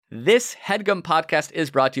This HeadGum podcast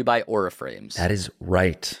is brought to you by Aura Frames. That is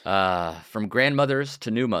right. From grandmothers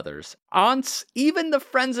to new mothers, aunts, even the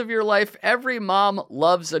friends of your life, every mom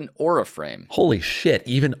loves an Aura frame. Holy shit,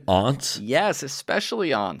 even aunts? Yes,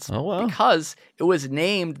 especially aunts. Oh, wow. Because it was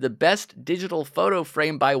named the best digital photo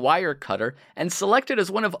frame by Wirecutter and selected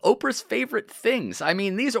as one of Oprah's favorite things. I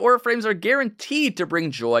mean, these Aura frames are guaranteed to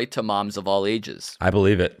bring joy to moms of all ages. I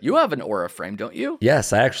believe it. You have an Aura frame, don't you?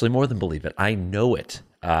 Yes, I actually more than believe it. I know it.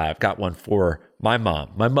 I've got one for my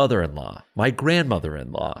mom, my mother-in-law, my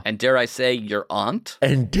grandmother-in-law. And dare I say, your aunt?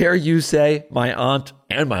 And dare you say, my aunt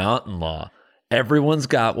and my aunt-in-law. Everyone's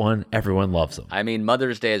got one. Everyone loves them. I mean,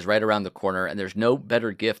 Mother's Day is right around the corner, and there's no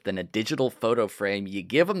better gift than a digital photo frame. You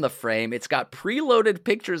give them the frame. It's got preloaded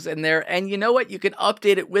pictures in there, and you know what? You can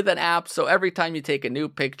update it with an app, so every time you take a new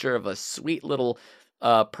picture of a sweet little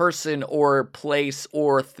person or place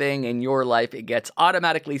or thing in your life, it gets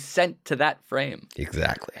automatically sent to that frame.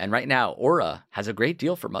 Exactly. And right now, Aura has a great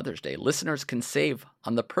deal for Mother's Day. Listeners can save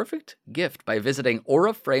on the perfect gift by visiting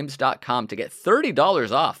auraframes.com to get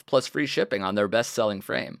 $30 off plus free shipping on their best-selling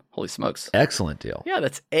frame. Holy smokes. Excellent deal. Yeah,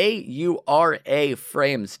 that's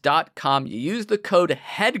auraframes.com. You use the code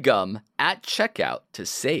HEADGUM at checkout to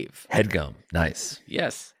save. HeadGum. Nice.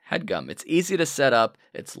 Yes. HeadGum. It's easy to set up.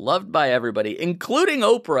 It's loved by everybody, including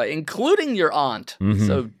Oprah, including your aunt. Mm-hmm.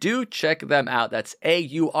 So do check them out. That's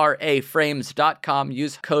auraframes.com.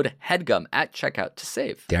 Use code HEADGUM at checkout to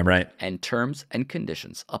save. Damn right. And terms and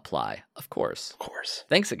conditions apply, of course. Of course.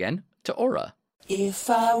 Thanks again to Aura. If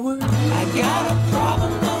I were you, I got a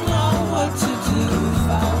problem, don't know what to do. If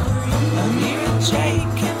I were you, Amir and Jay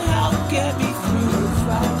can help get me through. If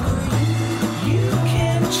I were you, you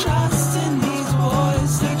can trust in these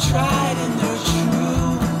boys, they're tried and they're true.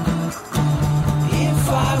 If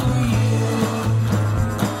I were you,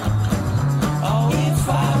 oh, if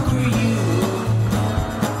I were you,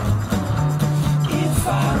 if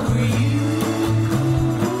I were you,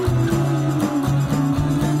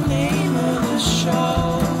 the name of the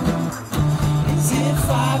show is If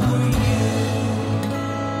I Were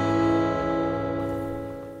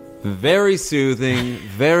You. Very soothing,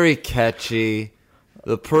 very catchy,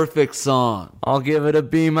 the perfect song. I'll give it a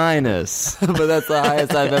B-, But that's the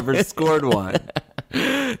highest I've ever scored one.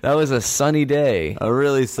 That was a sunny day. A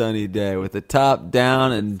really sunny day with the top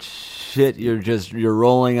down and shit, you're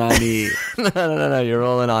rolling on E. No. You're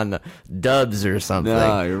rolling on dubs or something.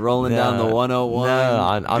 No, you're rolling down the 101.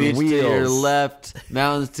 No, on beach wheels. to your left,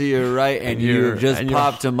 mountains to your right, and you just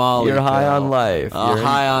popped to Molly. You're high pal. on life. You're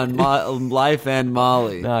high on life and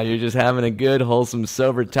Molly. No, you're just having a good, wholesome,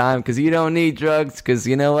 sober time because you don't need drugs because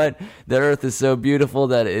you know what? The earth is so beautiful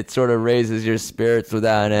that it sort of raises your spirits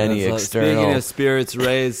without any external... Speaking of spirits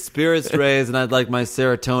raised, and I'd like my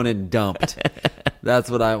serotonin dumped.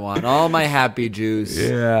 That's what I want. All my happy juice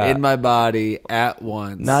in my body at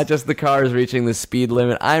once. Not just the cars reaching the speed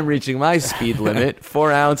limit. I'm reaching my speed limit.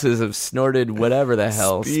 4 ounces of snorted whatever the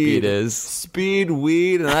hell speed is. Speed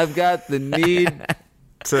weed, and I've got the need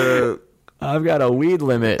to... I've got a weed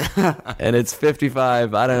limit, and it's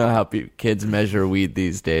 55. I don't know how kids measure weed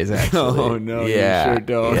these days, actually. Oh, no, you sure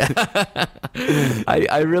don't. Yeah.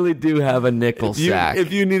 I really do have a nickel sack.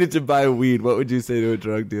 If you needed to buy weed, what would you say to a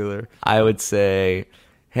drug dealer? I would say,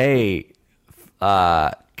 hey,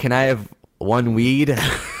 can I have one weed?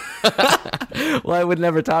 Well, I would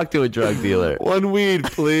never talk to a drug dealer. One weed,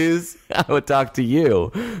 please. I would talk to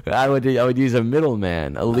you. I would use a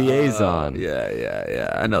middleman, a liaison.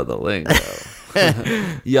 Yeah. I know the lingo.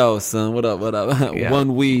 Yo, son, what up? Yeah.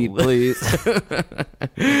 One weed, please.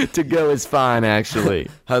 To go is fine, actually.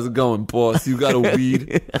 How's it going, boss? You got a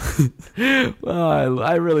weed? Well,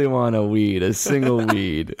 I really want a weed, a single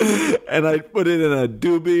weed. And I'd put it in a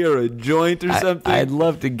doobie or a joint or something? I'd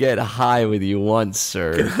love to get high with you once,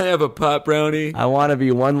 sir. Can I have a pop brownie? I want to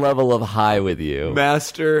be one level of high with you.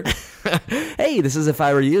 Master. Hey, this is If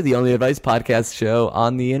I Were You, the only advice podcast show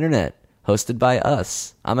on the internet. Hosted by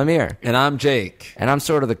us. I'm Amir. And I'm Jake. And I'm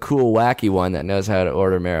sort of the cool, wacky one that knows how to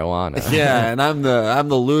order marijuana. Yeah, and I'm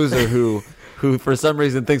the loser who for some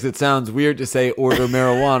reason thinks it sounds weird to say order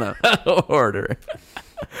marijuana. Order.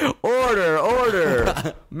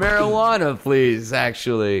 Marijuana, please,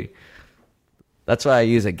 actually. That's why I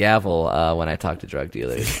use a gavel when I talk to drug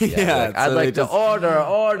dealers. Yeah, like, I'd like to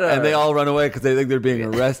order. And they all run away because they think they're being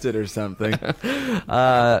arrested or something.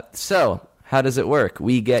 So, How does it work?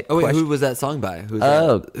 We get Oh wait, question- who was that song by?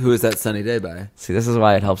 Who is that Sunny Day by? See, this is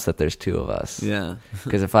why it helps that there's two of us. Yeah.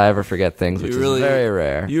 Because if I ever forget things, which is very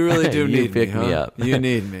rare, You really do you need pick me, me huh? up. You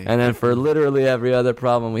need me. And then for literally every other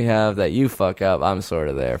problem we have that you fuck up, I'm sort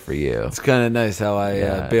of there for you. It's kind of nice how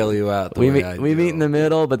I bail you out. We meet in the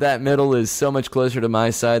middle, but that middle is so much closer to my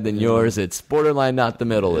side than yours. It's borderline not the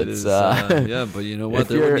middle. It's yeah, but you know what?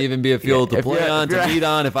 There wouldn't even be a field to play on, to meet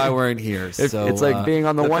on if I weren't here. So it's like being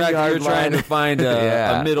on the 1 fact yard you're trying line. to find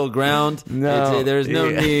a middle ground. No. There's no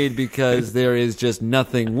need because there is just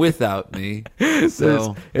nothing without me.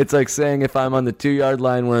 So It's like saying if I'm on the 2 yard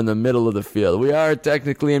line, we're in the middle of the field. We are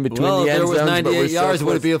technically in between well, the if end there was zones, but 98 we're so yards, would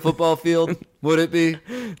close. it be a football field? Would it be?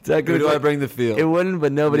 Technically, Or do I bring the field? It wouldn't,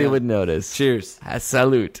 but nobody Yeah. would notice. Cheers.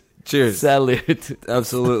 Salute. Cheers. Salute.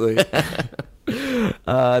 Absolutely.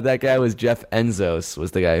 That guy was Jeff Enzos,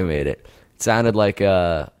 was the guy who made it. It sounded like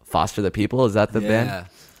Foster the People. Is that the band?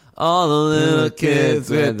 All the little kids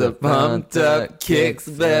with the pumped up kicks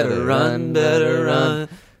better run.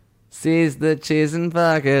 Sees the cheese in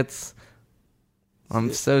buckets.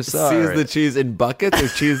 I'm so sorry. Sees the cheese in buckets or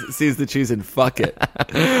sees the cheese in fuck it?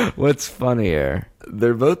 What's funnier?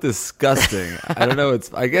 They're both disgusting. I don't know.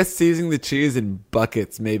 I guess seizing the cheese in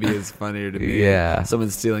buckets maybe is funnier to me. Yeah.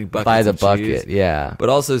 Someone stealing buckets By the of bucket, cheese. yeah. But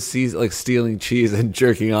also stealing cheese and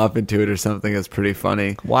jerking off into it or something is pretty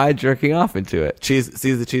funny. Why jerking off into it? Seize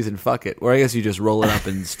the cheese and fuck it. Or I guess you just roll it up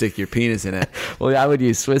and stick your penis in it. Well, I would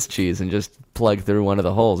use Swiss cheese and just plug through one of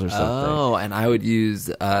the holes or something. Oh, and I would use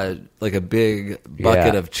like a big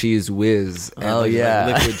bucket Yeah. of cheese whiz. And Oh, yeah.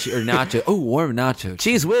 like liquid or nacho. Oh, warm nacho.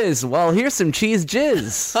 Cheese whiz. Well, here's some cheese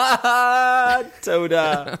jizz.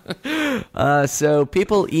 Toda. So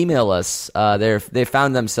people email us. They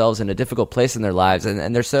found themselves in a difficult place in their lives,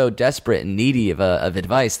 and they're so desperate and needy of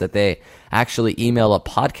advice that they actually email a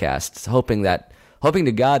podcast, hoping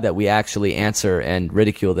to God that we actually answer and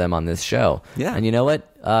ridicule them on this show. Yeah. And you know what?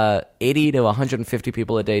 80 to 150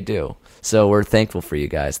 people a day do. So we're thankful for you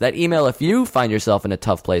guys. That email, if you find yourself in a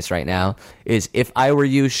tough place right now, is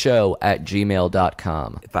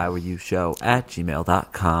ifiwereyoushow@gmail.com. If I were you show at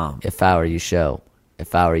gmail.com. If I were you show.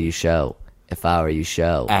 If I were you show. If I were you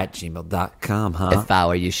show. At gmail.com, huh? If I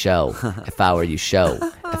were you show. If I were you show.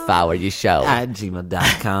 If I were you show. At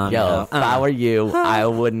gmail.com. Yo, if I were you, I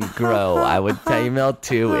wouldn't grow. I would email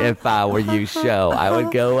to if I were you show. I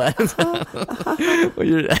would go.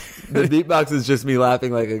 The beatbox is just me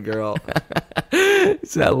laughing like a girl.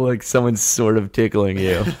 Sound like someone's sort of tickling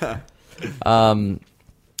you.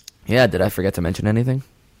 Yeah, did I forget to mention anything?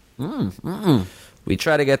 We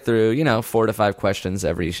try to get through, 4 to 5 questions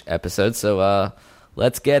every episode. So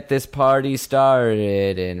let's get this party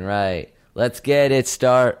started. And let's get it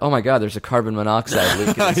started. Oh my God, there's a carbon monoxide leak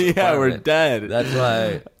in this Yeah, we're apartment. dead.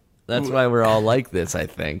 That's why we're all like this, I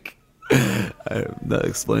think. That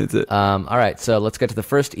explains it. All right, so let's get to the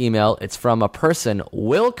first email. It's from a person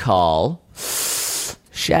we'll call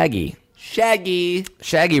Shaggy.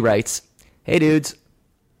 Shaggy writes, "Hey dudes."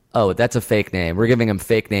 Oh, that's a fake name. We're giving them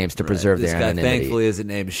fake names to preserve This their guy anonymity. thankfully isn't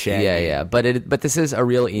named Shaggy. Yeah. But this is a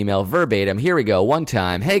real email, verbatim. Here we go. One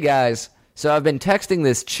time, "Hey guys, so I've been texting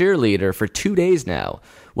this cheerleader for 2 days now.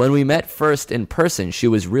 When we met first in person, she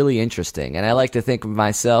was really interesting, and I like to think of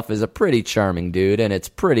myself as a pretty charming dude, and it's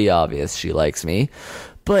pretty obvious she likes me.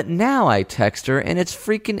 But now I text her, and it's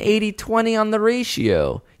freaking 80-20 on the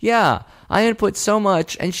ratio. Yeah, I input so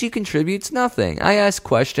much, and she contributes nothing. I ask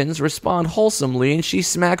questions, respond wholesomely, and she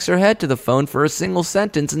smacks her head to the phone for a single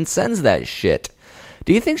sentence and sends that shit.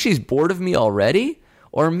 Do you think she's bored of me already?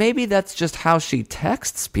 Or maybe that's just how she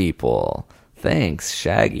texts people. Thanks,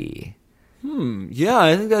 Shaggy." Yeah,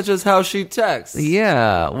 I think that's just how she texts.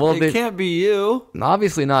 Yeah, well, It can't be you.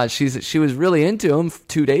 obviously not. She was really into him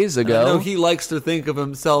 2 days ago. I know he likes to think of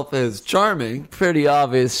himself as charming. Pretty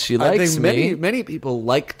obvious she likes I think me. many people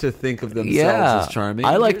like to think of themselves Yeah, as charming.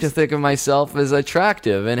 I like to think of myself as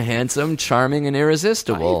attractive and handsome, charming, and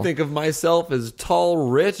irresistible. I think of myself as tall,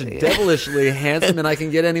 rich, devilishly handsome, and I can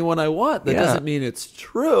get anyone I want. That Yeah. doesn't mean it's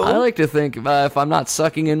true. I like to think if I'm not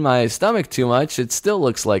sucking in my stomach too much, it still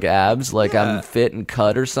looks like abs, like I'm fit and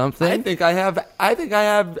cut or something. I think I have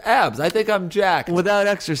abs. I think I'm jacked. Without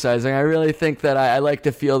exercising, I really think that I like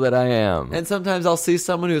to feel that I am. And sometimes I'll see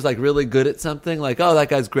someone who's like really good at something, like, oh, that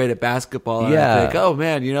guy's great at basketball. And Yeah. I think, oh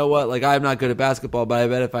man, you know what? Like, I'm not good at basketball, but I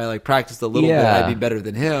bet if I like practiced a little bit, Yeah. I'd be better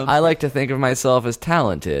than him. I like to think of myself as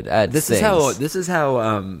talented at This things. is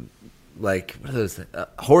how like what are those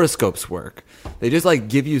horoscopes work. They just like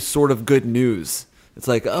give you sort of good news. It's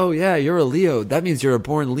like, oh yeah, you're a Leo. That means you're a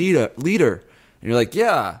born leader. And you're like,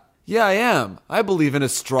 yeah, Yeah, I am. I believe in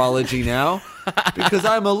astrology now because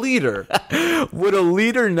I'm a leader. Would a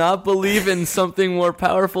leader not believe in something more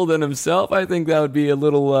powerful than himself? I think that would be a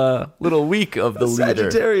little weak of the leader.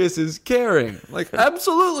 Sagittarius is caring. Like,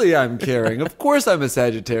 absolutely I'm caring. Of course I'm a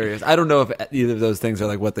Sagittarius. I don't know if either of those things are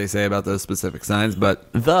like what they say about those specific signs, but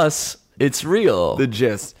Thus, it's real. the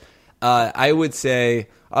gist. I would say...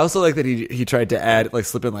 I also like that he tried to add, like,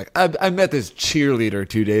 slip in, like, I met this cheerleader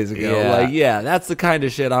 2 days ago. Yeah. Like, yeah, that's the kind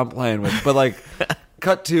of shit I'm playing with. But, like,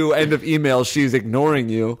 cut to end of email, she's ignoring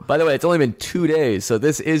you. By the way, it's only been 2 days, so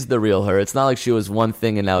this is the real her. It's not like she was one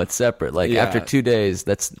thing and now it's separate. Like, Yeah. after 2 days,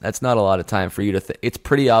 that's not a lot of time for you to it's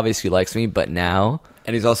pretty obvious he likes me, but now...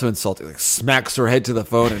 And he's also insulting, like, smacks her head to the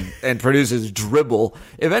phone and produces dribble.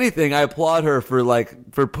 If anything, I applaud her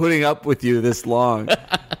for putting up with you this long.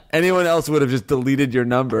 Anyone else would have just deleted your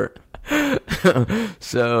number.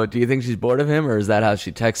 So, do you think she's bored of him, or is that how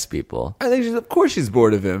she texts people? I think of course she's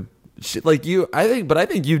bored of him. I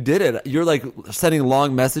think you did it. You're like sending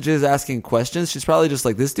long messages, asking questions. She's probably just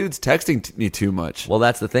like, this dude's texting me too much. Well,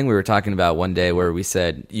 that's the thing we were talking about one day where we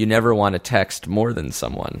said you never want to text more than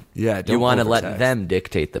someone. Yeah, you don't want to let overtext. them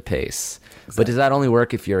dictate the pace. But does that only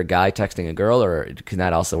work if you're a guy texting a girl, or can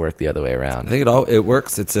that also work the other way around? I think it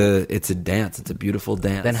works. It's a dance. It's a beautiful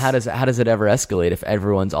dance. Then how does it ever escalate if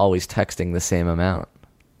everyone's always texting the same amount?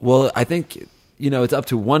 Well, I think, it's up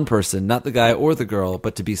to one person, not the guy or the girl,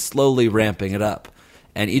 but to be slowly ramping it up.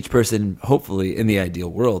 And each person, hopefully, in the ideal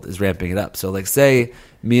world, is ramping it up. So, like, say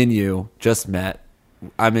me and you just met.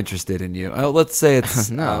 I'm interested in you. Let's say it's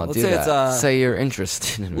Say you're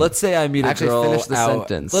interested in me. Let's say I meet a girl. Finish the out-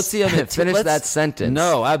 sentence. Let's see. Finish that sentence.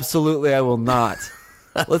 No, absolutely, I will not.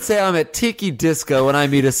 Let's say I'm at Tiki Disco and I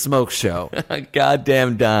meet a smoke show.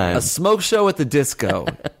 Goddamn dime. A smoke show at the disco.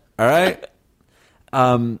 All right.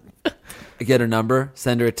 I get her number,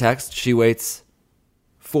 send her a text. She waits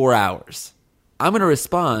 4 hours. I'm going to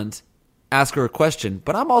respond, ask her a question,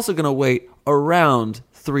 but I'm also going to wait around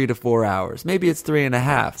 3 to 4 hours. Maybe it's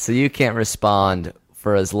 3.5. So you can't respond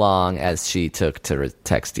for as long as she took to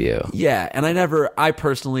text you. Yeah, and I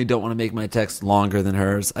personally don't want to make my text longer than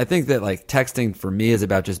hers. I think that, like, texting for me is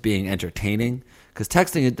about just being entertaining, because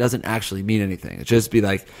texting, it doesn't actually mean anything. It just be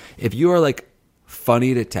like, if you are, like,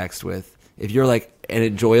 funny to text with, if you're, like, an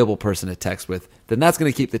enjoyable person to text with, then that's going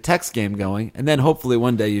to keep the text game going, and then hopefully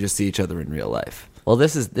one day you just see each other in real life. Well,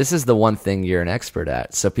 this is the one thing you're an expert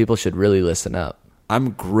at, so people should really listen up.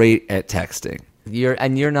 I'm great at texting. You're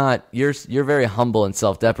very humble and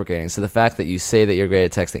self-deprecating. So the fact that you say that you're great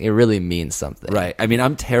at texting, it really means something. Right. I mean,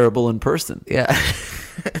 I'm terrible in person. Yeah.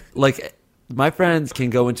 Like, my friends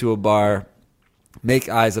can go into a bar, make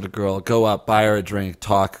eyes at a girl, go up, buy her a drink,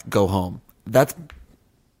 talk, go home.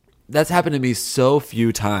 That's happened to me so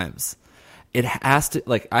few times. It has to,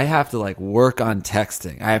 like, I have to, like, work on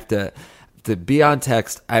texting. I have to be on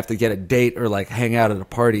text. I have to get a date or, like, hang out at a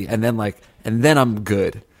party, and then I'm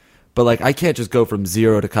good. But, like, I can't just go from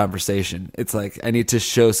zero to conversation. It's like I need to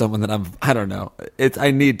show someone that I don't know.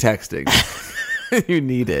 I need texting. You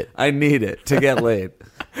need it. I need it to get laid.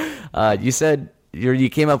 You said you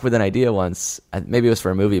came up with an idea once. Maybe it was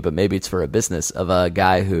for a movie, but maybe it's for a business, of a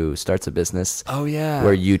guy who starts a business. Oh, yeah.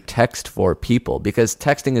 Where you text for people, because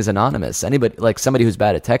texting is anonymous. Anybody, like somebody who's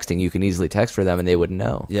bad at texting, you can easily text for them and they wouldn't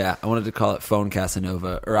know. Yeah, I wanted to call it Phone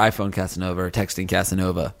Casanova or iPhone Casanova or Texting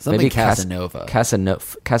Casanova. Something Maybe Casanova.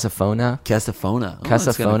 Casafona? Casafona. Oh,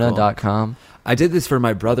 Casafona.com. I did this for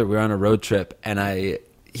my brother. We were on a road trip, and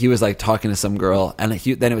he was like talking to some girl, and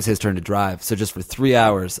then it was his turn to drive. So just for 3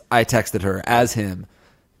 hours, I texted her as him,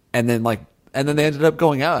 and then they ended up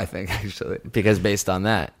going out, I think, actually. Because based on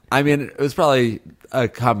that. I mean, it was probably a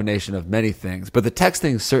combination of many things, but the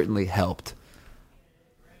texting certainly helped.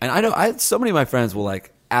 And I know so many of my friends will,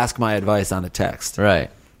 like, ask my advice on a text. Right.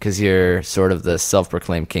 Because you're sort of the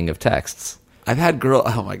self-proclaimed king of texts. I've had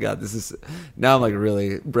oh my God, now I'm like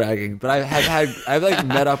really bragging, but I've like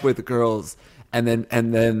met up with girls and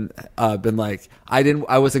then been like, I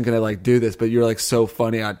wasn't going to like do this, but you're like so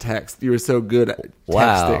funny on text. You were so good at texting.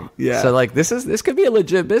 Wow. Yeah. So like this could be a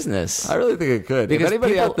legit business. I really think it could. Because if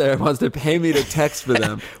anybody people- out there wants to pay me to text for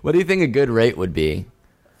them, What do you think a good rate would be?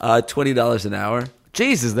 $20 an hour.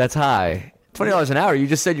 Jesus, that's high. $20 an hour. You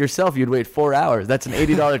just said yourself you'd wait 4 hours. That's an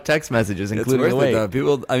 $80 text messages, It's including the worth wait. it though.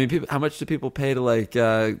 People, how much do people pay to like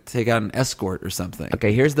take out an escort or something?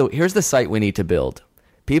 Okay, here's the site we need to build.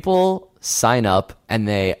 People sign up and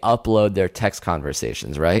they upload their text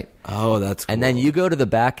conversations, right? Oh, that's cool. And then you go to the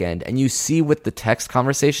back end and you see what the text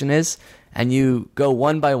conversation is, and you go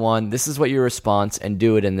one by one. This is what your response, and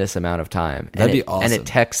do it in this amount of time. That'd be awesome. And it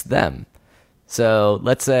texts them. So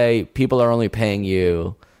let's say people are only paying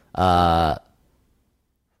you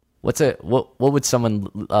What would someone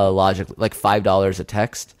logically, like $5 a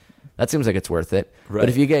text? That seems like it's worth it. Right. But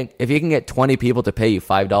if you can get 20 people to pay you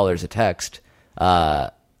 $5 a text,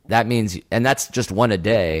 that means, and that's just one a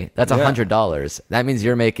day. That's $100. That means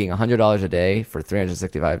you're making $100 a day for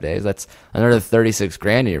 365 days. That's another 36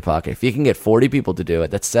 grand in your pocket. If you can get 40 people to do it,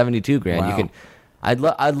 that's 72 grand. Wow. You can. I'd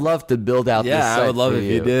love to build out. Yeah, this site I would love for if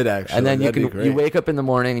you did, actually. And then That'd be you great. wake up in the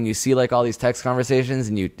morning and you see like all these text conversations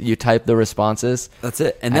and you type the responses. That's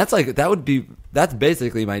it. And that's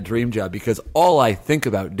basically my dream job because all I think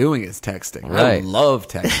about doing is texting. I Right. love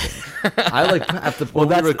texting. I like have to when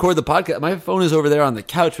we record the podcast. My phone is over there on the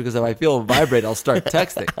couch because if I feel it vibrate, I'll start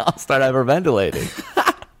texting. I'll start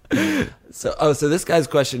hyperventilating. So this guy's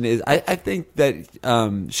question is: I think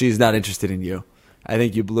that she's not interested in you. I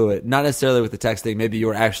think you blew it. Not necessarily with the texting. Maybe you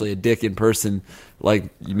were actually a dick in person.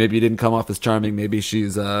 Like maybe you didn't come off as charming. Maybe she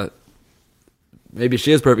is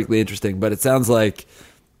perfectly interesting. But it sounds like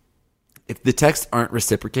if the texts aren't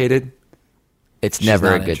reciprocated, It's she's never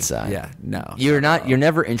not a good interested. sign. Yeah, no. You're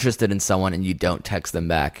never interested in someone and you don't text them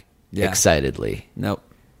back excitedly. Nope.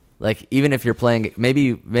 Like even if you're playing,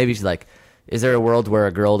 maybe she's like, is there a world where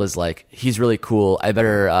a girl is like, he's really cool, I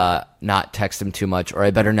better not text him too much, or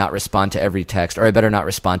I better not respond to every text, or I better not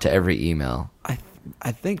respond to every email?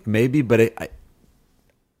 I think maybe, but if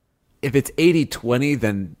it's 80-20,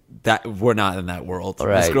 then that we're not in that world.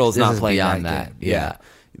 Right. This girl's This not is playing beyond that that. game. Yeah.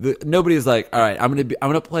 Nobody's like, all right, I'm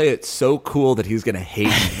gonna play it so cool that he's gonna hate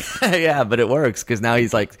me. Yeah, but it works because now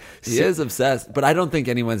he's like, He is obsessed, but I don't think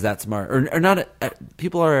anyone's that smart or not.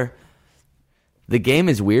 People are. the game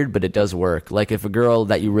is weird, but it does work. Like if a girl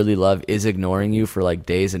that you really love is ignoring you for like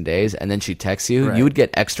days and days, and then she texts you, Right. you would get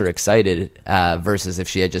extra excited versus if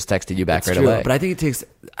she had just texted you back right True, away. but I think it takes.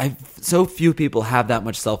 So few people have that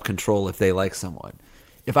much self control if they like someone.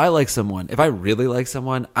 If I really like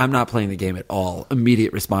someone, I'm not playing the game at all.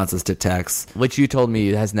 Immediate responses to texts. Which you told me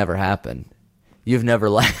has never happened. You've never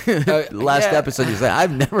liked. Last yeah. episode, you said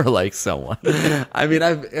I've never liked someone. I mean,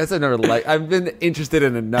 I've been interested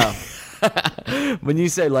in enough. When you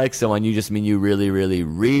say like someone, you just mean you really, really,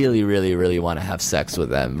 really, really, really want to have sex with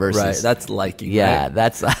them. Versus, Right, that's liking. yeah, right?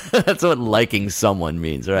 that's that's what liking someone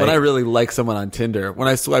means, right? When I really like someone on Tinder, when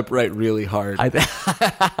I swipe right really hard.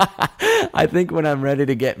 I think when I'm ready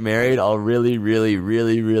to get married, I'll really, really,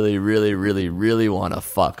 really, really, really, really, really want to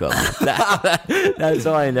fuck them. That's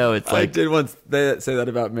how I know it's I like. did once say that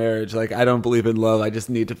about marriage. Like, I don't believe in love. I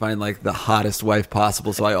just need to find like the hottest wife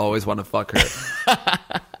possible, so I always want to fuck her.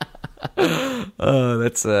 Oh,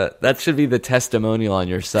 that should be the testimonial on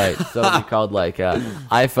your site. So it'll be called like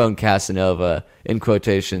iPhone Casanova in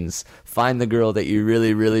quotations. Find the girl that you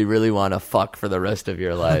really, really, really want to fuck for the rest of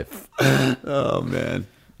your life. Oh man.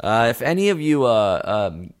 If any of you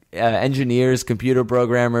engineers, computer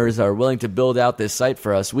programmers are willing to build out this site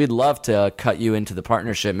for us, we'd love to cut you into the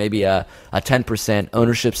partnership. Maybe a 10%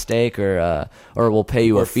 ownership stake, or we'll pay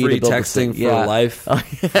you a fee free to build the texting site. for life. Oh,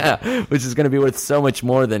 yeah, which is going to be worth so much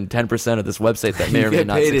more than 10% of this website that may You or may get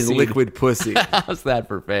not paid succeed. in liquid pussy How's that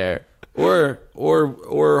for fair? or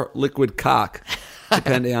liquid cock,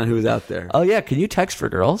 depending on who's out there. Oh yeah, can you text for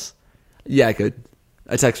girls? Yeah, I could.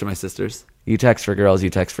 I text for my sisters. You text for girls, you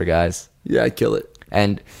text for guys. Yeah, I kill it.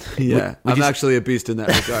 And Yeah, would I'm you, actually a beast in that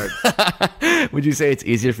regard. would you say it's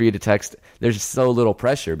easier for you to text? There's so little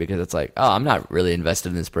pressure because it's like, oh, I'm not really invested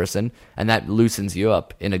in this person, and that loosens you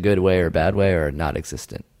up in a good way or bad way or not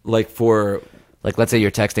existent. Like for Like, let's say you're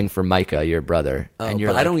texting for Micah, your brother, and you're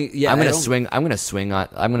but like, I don't- yeah, I'm I gonna don't- swing.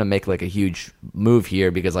 I'm gonna make like a huge move here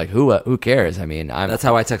because like who cares? I mean, that's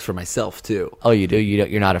how I text for myself too. Oh, you do?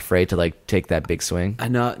 You're not afraid to like take that big swing? I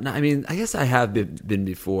know. No, I mean, I guess I have been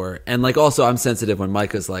before, and like also I'm sensitive when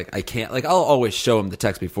Micah's like, I can't. Like, I'll always show him the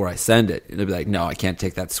text before I send it, and they'll be like, no, I can't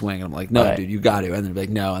take that swing. And I'm like, no, Right. dude, you got to. And then they'll be like,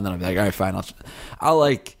 no, and then I'll be like, all right, fine. I'll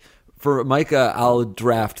like for Micah, I'll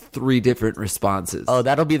draft 3 different responses. Oh,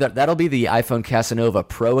 that'll be the iPhone Casanova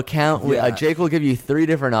Pro account. Yeah. Jake will give you 3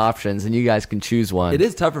 different options, and you guys can choose one. It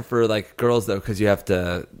is tougher for like girls though, because you have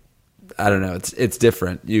to. I don't know. It's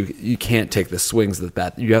different. You can't take the swings of the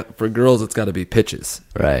bat. For girls, it's got to be pitches.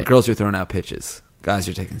 Right. Girls, you're throwing out pitches. Guys,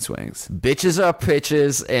 you're taking swings. Bitches are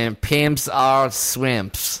pitches, and pimps are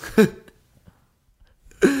swimps.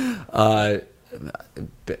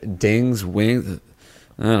 Dings, wings.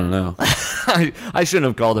 I don't know. I shouldn't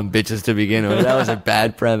have called them bitches to begin with. That was a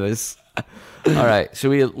bad premise. All right,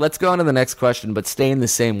 let's go on to the next question, but stay in the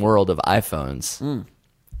same world of iPhones.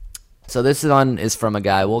 So this one is from a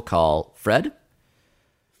guy we'll call Fred.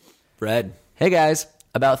 Fred. Hey guys,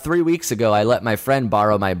 About 3 weeks ago, I let my friend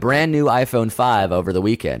borrow my brand new iPhone 5 over the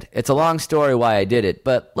weekend. It's a long story why I did it,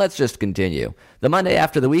 but let's just continue. The Monday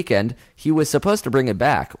after the weekend, he was supposed to bring it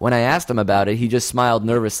back. When I asked him about it, he just smiled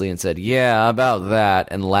nervously and said, "Yeah, about that,"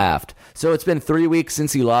 and laughed. So it's been 3 weeks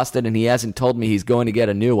since he lost it, and he hasn't told me he's going to get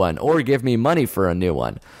a new one or give me money for a new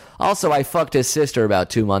one. Also, I fucked his sister about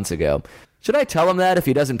 2 months ago. Should I tell him that if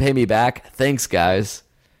he doesn't pay me back? Thanks, guys.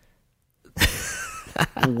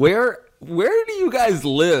 Where do you guys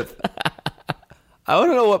live? I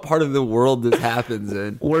want to know what part of the world this happens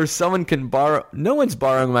in. Where someone can borrow. No one's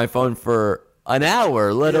borrowing my phone for an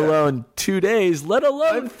hour, let alone 2 days, let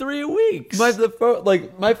alone 3 weeks.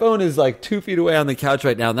 My phone is like 2 feet away on the couch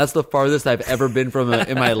right now, and that's the farthest I've ever been from it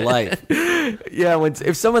in my life. Yeah,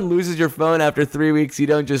 if someone loses your phone after 3 weeks, you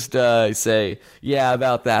don't just say, "Yeah,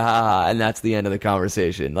 about that, haha," and that's the end of the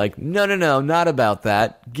conversation. Like, no, not about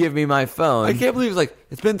that. Give me my phone. I can't believe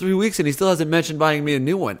it's been 3 weeks and he still hasn't mentioned buying me a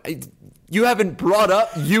new one. You haven't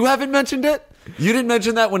mentioned it? You didn't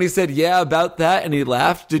mention that when he said, "Yeah, about that," and he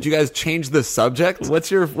laughed? Did you guys change the subject?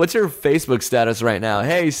 What's your Facebook status right now?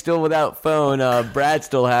 Hey, still without phone. Brad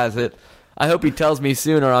still has it. I hope he tells me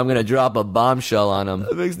soon or I'm going to drop a bombshell on him.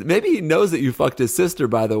 Maybe he knows that you fucked his sister,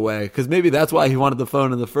 by the way, because maybe that's why he wanted the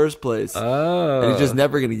phone in the first place. Oh. And he's just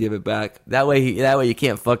never going to give it back. That way you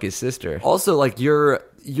can't fuck his sister. Also,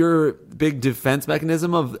 your big defense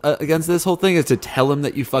mechanism against this whole thing is to tell him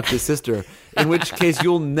that you fucked his sister, in which case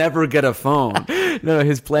you'll never get a phone. No,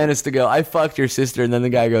 his plan is to go, "I fucked your sister," and then the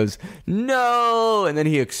guy goes, "No," and then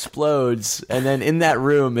he explodes, and then in that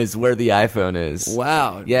room is where the iPhone is.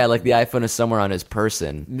 Wow. Yeah, like the iPhone is somewhere on his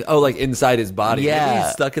person. Oh, like inside his body. Yeah. Maybe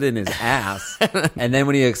he stuck it in his ass, and then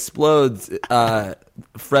when he explodes,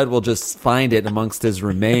 Fred will just find it amongst his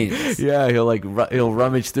remains. Yeah, he'll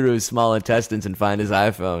rummage through his small intestines and find his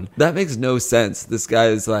iPhone. That makes no sense. This guy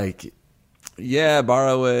is like, "Yeah,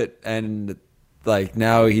 borrow it," and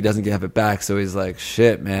now he doesn't have it back, so he's like,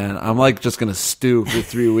 "Shit, man, I'm just gonna stew for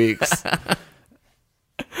 3 weeks."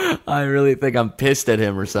 I really think I'm pissed at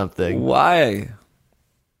him or something. Why?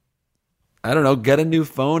 I don't know. Get a new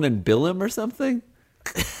phone and bill him or something.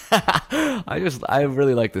 I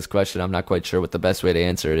really like this question. I'm not quite sure what the best way to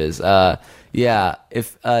answer it is.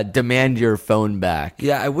 Demand your phone back.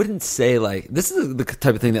 Yeah, I wouldn't say this is the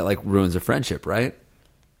type of thing that ruins a friendship, right?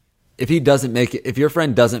 If your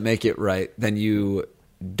friend doesn't make it right, then you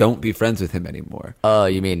don't be friends with him anymore. Oh,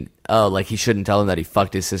 you mean, like he shouldn't tell him that he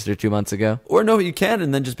fucked his sister 2 months ago? Or no, you can,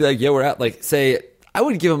 and then just be like, "Yeah, we're out." Say, I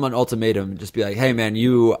would give him an ultimatum, just be like, "Hey man,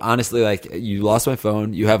 you honestly you lost my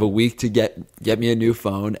phone. You have a week to get me a new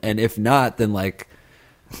phone, and if not, then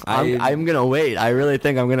I'm gonna wait. I really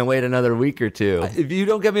think I'm gonna wait another week or two. If you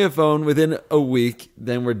don't get me a phone within a week,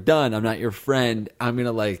 then we're done. I'm not your friend. I'm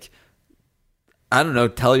gonna I don't know,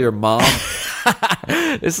 tell your mom."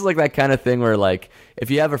 This is like that kind of thing where if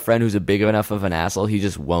you have a friend who's a big enough of an asshole, he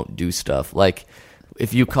just won't do stuff. Like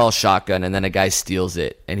if you call shotgun and then a guy steals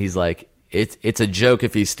it and he's like, it's a joke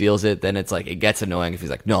if he steals it, then it's it gets annoying if he's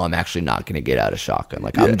like, "No, I'm actually not going to get out of shotgun.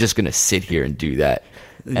 I'm just going to sit here and do that."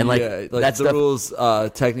 And that's the rules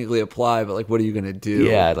technically apply, but what are you going to do?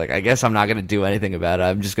 Yeah, I guess I'm not going to do anything about it.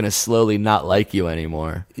 I'm just going to slowly not like you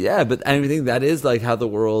anymore. Yeah, but I think that is how the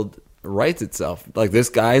world writes itself. This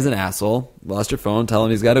guy is an asshole. Lost your phone. Tell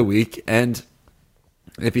him he's got a week, and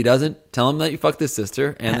if he doesn't, tell him that you fucked his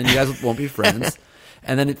sister, and then you guys won't be friends.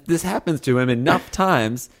 And then if this happens to him enough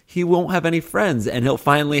times, he won't have any friends, and he'll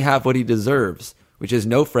finally have what he deserves, which is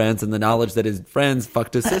no friends and the knowledge that his friends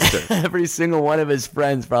fucked his sister. Every single one of his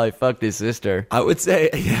friends probably fucked his sister. I would say,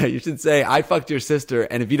 yeah, you should say, "I fucked your sister,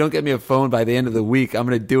 and if you don't get me a phone by the end of the week, I'm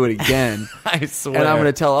going to do it again." I swear. And I'm going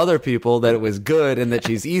to tell other people that it was good and that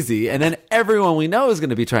she's easy, and then everyone we know is going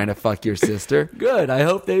to be trying to fuck your sister. Good, I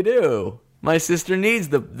hope they do. My sister needs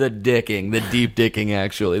the dicking, the deep dicking,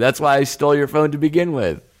 actually. That's why I stole your phone to begin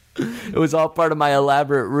with. It was all part of my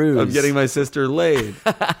elaborate ruse. I'm getting my sister laid.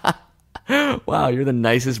 Wow, you're the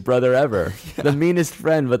nicest brother ever. Yeah. The meanest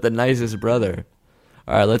friend, but the nicest brother.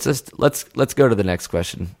 All right, let's go to the next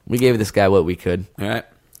question. We gave this guy what we could. All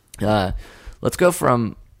right. Let's go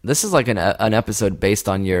from... This is an episode based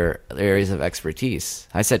on your areas of expertise.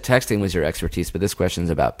 I said texting was your expertise, but this question's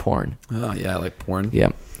about porn. Oh, yeah, I like porn. Yeah.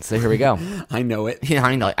 So here we go. I know it. Yeah,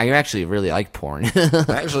 I know. I actually really like porn. I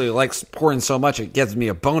actually like porn so much it gives me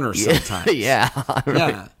a boner sometimes. Yeah.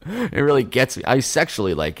 It really gets me. I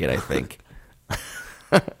sexually like it, I think.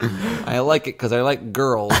 I like it because I like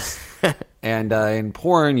girls. And in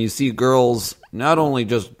porn, you see girls not only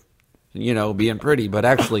just, being pretty, but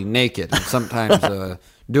actually naked. And sometimes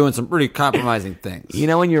doing some pretty compromising things.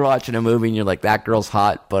 When you're watching a movie and you're like, that girl's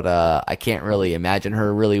hot, but I can't really imagine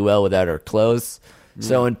her really well without her clothes.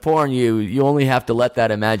 So in porn, you only have to let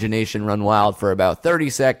that imagination run wild for about 30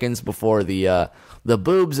 seconds before the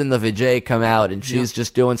boobs and the vajay come out, and she's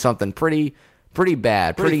just doing something pretty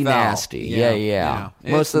bad, pretty foul. nasty. Yeah.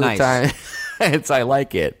 It's Most of nice. the time, I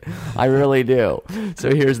like it. I really do.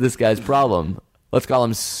 So here's this guy's problem. Let's call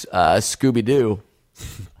him Scooby Doo.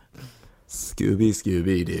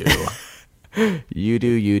 Scooby Doo. You do,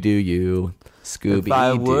 you. Scooby If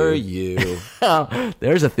I Doo. were you.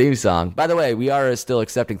 There's a theme song. By the way, we are still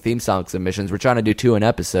accepting theme song submissions. We're trying to do 2 an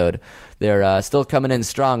episode. They're still coming in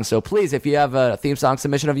strong. So please, if you have a theme song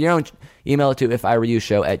submission of your own, email it to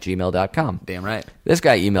ifiwereyoushow@gmail.com. Damn right. This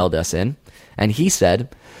guy emailed us in, and he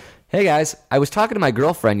said, "Hey guys, I was talking to my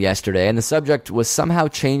girlfriend yesterday, and the subject was somehow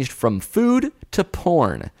changed from food to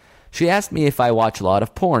porn. She asked me if I watch a lot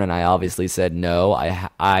of porn, and I obviously said no,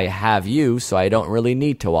 I have you, so I don't really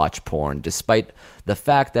need to watch porn, despite the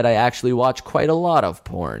fact that I actually watch quite a lot of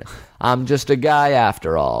porn. I'm just a guy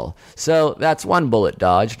after all. So that's one bullet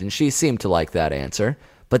dodged, and she seemed to like that answer.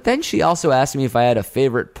 But then she also asked me if I had a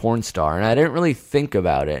favorite porn star, and I didn't really think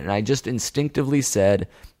about it, and I just instinctively said,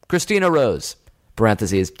 Christina Rose.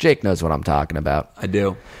 Parentheses, Jake knows what I'm talking about. I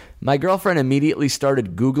do. My girlfriend immediately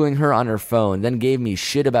started Googling her on her phone, then gave me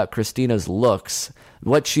shit about Christina's looks,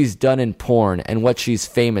 what she's done in porn, and what she's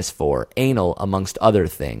famous for, anal, amongst other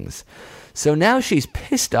things. So now she's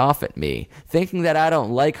pissed off at me, thinking that I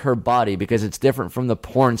don't like her body because it's different from the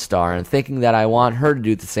porn star, and thinking that I want her to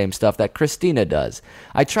do the same stuff that Christina does.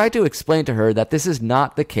 I tried to explain to her that this is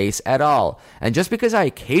not the case at all, and just because I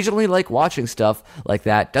occasionally like watching stuff like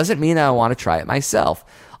that doesn't mean I want to try it myself.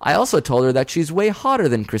 I also told her that she's way hotter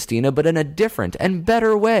than Christina, but in a different and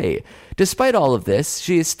better way. Despite all of this,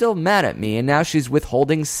 she is still mad at me, and now she's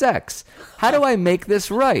withholding sex. How do I make this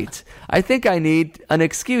right? I think I need an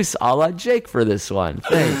excuse a la Jake for this one.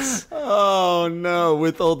 Thanks. Oh no,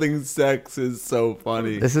 withholding sex is so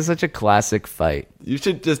funny. This is such a classic fight. You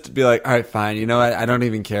should just be like, all right, fine. You know what? I don't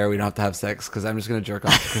even care. We don't have to have sex because I'm just going to jerk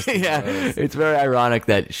off to Christina Yeah, Rose. it's very ironic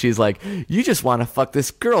that she's like, you just want to fuck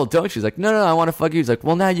this girl, don't you? She's like, no, I want to fuck you. He's like,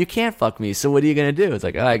 well, now you can't fuck me, so what are you going to do? It's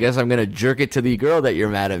like, oh, I guess I'm going to jerk it to the girl that you're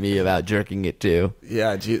mad at me about jerking it to.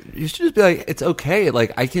 Yeah, you should just be like, it's okay.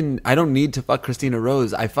 Like, I don't need to fuck Christina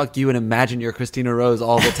Rose. I fuck you and imagine you're Christina Rose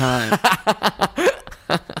all the time.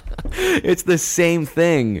 It's the same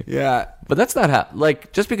thing. Yeah. But that's not how,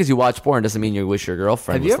 like, just because you watch porn doesn't mean you wish your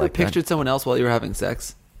girlfriend Have was you ever like that. pictured someone else while you were having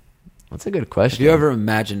sex? That's a good question. Have you ever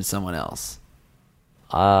imagined someone else?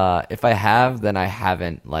 If I have, then I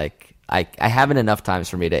haven't, like, I haven't enough times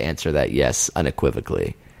for me to answer that yes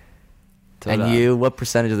unequivocally. Ta-da. And you, what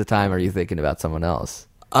percentage of the time are you thinking about someone else?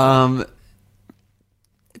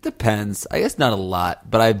 It depends. I guess not a lot,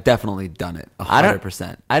 but I've definitely done it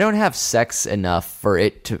 100%. I don't have sex enough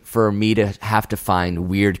for me to have to find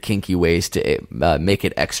weird, kinky ways to make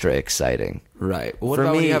it extra exciting. Right. Well, what For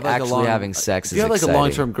about when me, you have, like, actually having sex if you is have like exciting. a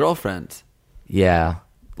long-term girlfriend, Yeah.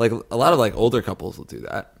 like a lot of like older couples will do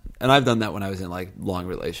that, and I've done that when I was in like long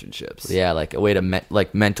relationships. Yeah, like a way to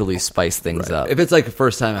mentally spice things Right. up. If it's like the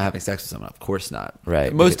first time I'm having sex with someone, of course not.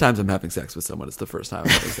 Right. Most times I'm having sex with someone, it's the first time I'm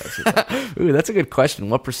having sex with them. Ooh, that's a good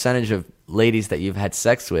question. What percentage of ladies that you've had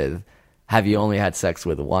sex with have you only had sex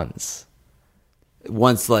with once?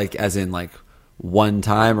 Once, like as in like one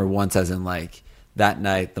time, or once as in like that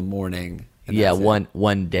night, the morning. And Yeah, that's it?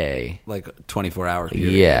 one day. Like 24-hour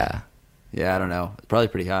period. Yeah. Yeah, I don't know. Probably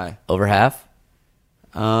pretty high. Over half?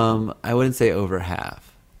 I wouldn't say over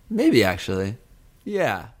half. Maybe actually.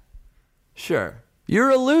 Yeah. Sure. You're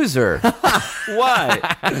a loser. Why?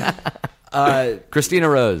 Christina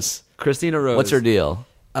Rose. Christina Rose. What's her deal?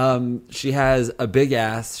 She has a big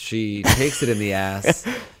ass. She takes it in the ass.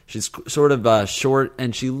 She's sort of short,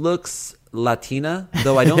 and she looks Latina,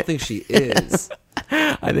 though I don't think she is.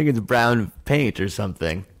 I think it's brown paint or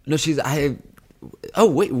something. No, oh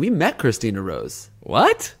wait, we met Christina Rose.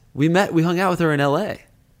 What? We hung out with her in L.A.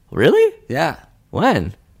 Really? Yeah.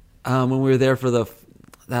 When? When we were there for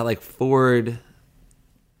that like Ford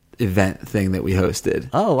event thing that we hosted.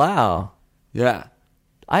 Oh, wow. Yeah.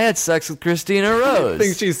 I had sex with Christina Rose. I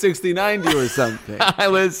think she's 69 to you or something. I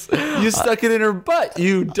was... You stuck it in her butt,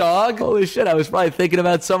 you dog. Holy shit, I was probably thinking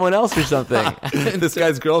about someone else or something. This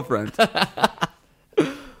guy's girlfriend.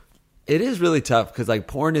 It is really tough because like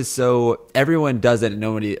porn is so, everyone does it and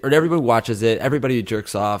everybody watches it, everybody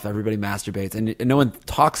jerks off, everybody masturbates, and no one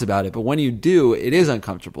talks about it. But when you do, it is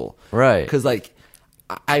uncomfortable. Right. Because like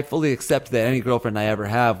I fully accept that any girlfriend I ever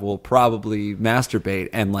have will probably masturbate,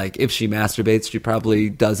 and like if she masturbates, she probably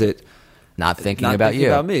does it Not thinking not about thinking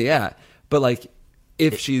you. about me. Yeah. But like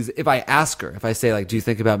if I ask her, if I say like, do you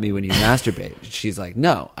think about me when you masturbate? She's like,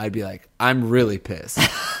 no. I'd be like, I'm really pissed.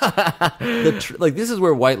 Like, this is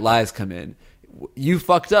where white lies come in. You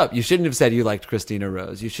fucked up. You shouldn't have said you liked Christina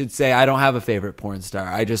Rose. You should say, I don't have a favorite porn star.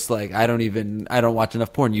 I just like, I don't watch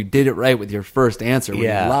enough porn. You did it right with your first answer when you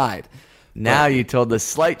lied. Now you told the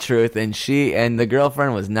slight truth, and the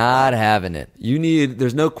girlfriend was not having it.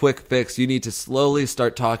 There's no quick fix. You need to slowly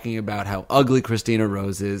start talking about how ugly Christina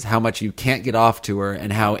Rose is, how much you can't get off to her,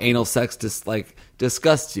 and how anal sex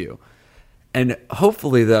disgusts you. And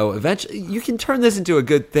hopefully, though, eventually you can turn this into a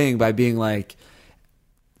good thing by being like,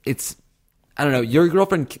 I don't know, your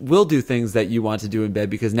girlfriend will do things that you want to do in bed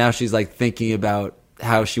because now she's like thinking about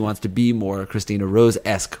how she wants to be more Christina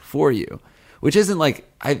Rose-esque for you. Which isn't like,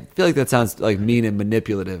 I feel like that sounds like mean and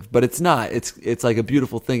manipulative, but it's not. It's like a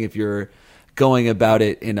beautiful thing if you're going about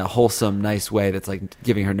it in a wholesome, nice way that's like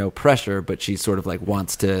giving her no pressure, but she sort of like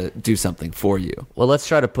wants to do something for you. Well, let's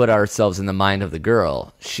try to put ourselves in the mind of the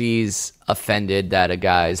girl. She's offended that a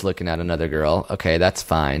guy's looking at another girl. Okay, that's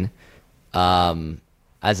fine.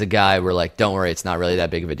 As a guy, we're like, don't worry, it's not really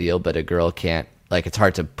that big of a deal, but a girl can't, like, it's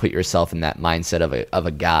hard to put yourself in that mindset of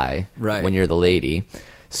a guy when you're the lady.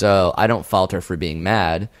 So I don't fault her for being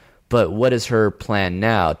mad, but what is her plan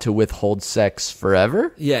now? To withhold sex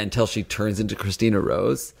forever? Yeah, until she turns into Christina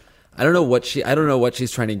Rose. I don't know what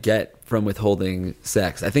she's trying to get from withholding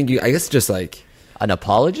sex. I guess just like an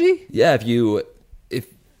apology? Yeah, if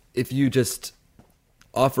you just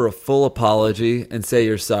offer a full apology and say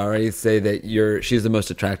you're sorry, say that she's the most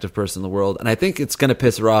attractive person in the world. And I think it's going to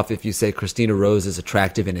piss her off if you say Christina Rose is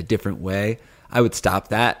attractive in a different way. I would stop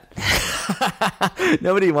that.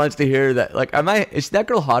 Nobody wants to hear that. Like, is that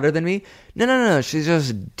girl hotter than me? No. She's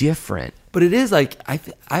just different. But it is like,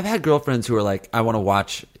 I've had girlfriends who are like, I want to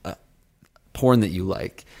watch porn that you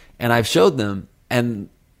like. And I've showed them, and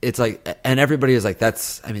it's like, and everybody is like,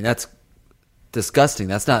 that's disgusting.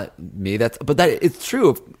 That's not me. It's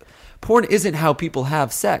true. Porn isn't how people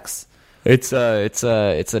have sex. It's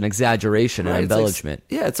an exaggeration, an embellishment.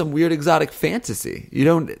 Like, it's some weird exotic fantasy.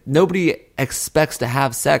 Nobody expects to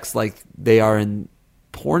have sex like they are in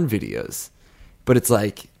porn videos. But it's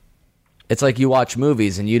like you watch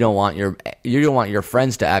movies and you don't want your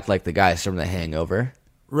friends to act like the guys from The Hangover.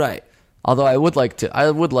 Right. Although I would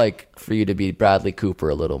like for you to be Bradley Cooper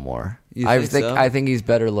a little more. I think he's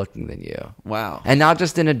better looking than you. Wow. And not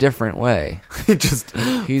just in a different way.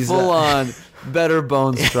 He's full on better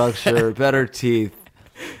bone structure, better teeth.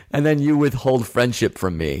 And then you withhold friendship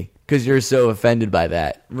from me because you're so offended by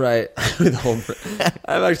that. Right.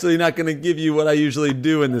 I'm actually not going to give you what I usually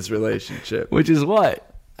do in this relationship. Which is what?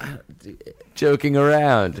 Joking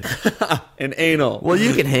around. And anal. Well,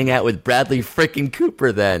 you can hang out with Bradley frickin'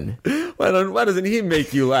 Cooper then. Why doesn't he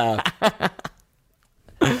make you laugh?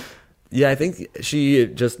 Yeah, I think she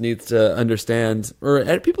just needs to understand, or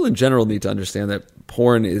people in general need to understand that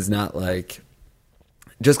porn is not like,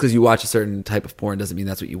 just because you watch a certain type of porn doesn't mean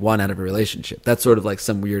that's what you want out of a relationship. That's sort of like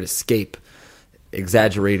some weird escape,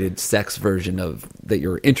 exaggerated sex version of that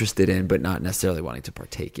you're interested in, but not necessarily wanting to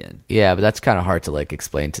partake in. Yeah, but that's kind of hard to like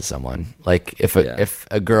explain to someone. Like if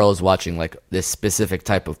a girl is watching like this specific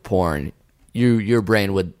type of porn, your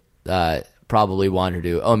brain would probably want her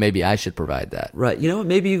to, maybe I should provide that. Right.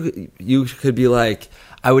 Maybe you could be like,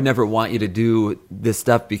 I would never want you to do this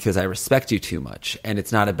stuff because I respect you too much. And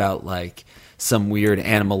it's not about like some weird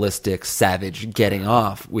animalistic savage getting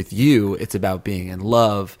off with you. It's about being in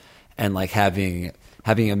love and like having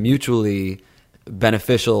a mutually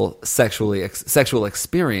beneficial sexual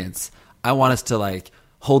experience. I want us to like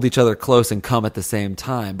hold each other close and come at the same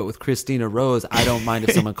time. But with Christina Rose, I don't mind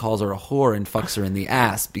if someone calls her a whore and fucks her in the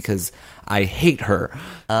ass because I hate her.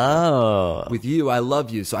 Oh. With you, I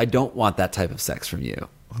love you, so I don't want that type of sex from you.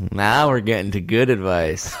 Now we're getting to good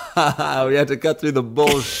advice. We have to cut through the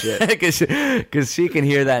bullshit. Because she can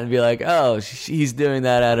hear that and be like, he's doing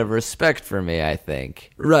that out of respect for me, I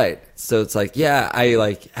think. Right. So it's like, I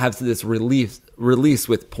like have this release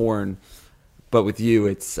with porn. But with you,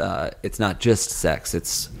 it's not just sex.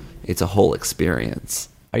 It's a whole experience.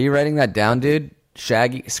 Are you writing that down, dude?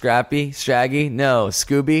 Shaggy? No,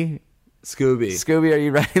 Scooby? Scooby, are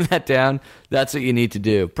you writing that down? That's what you need to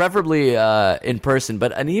do. Preferably in person,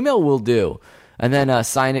 but an email will do. And then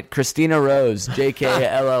sign it Christina Rose,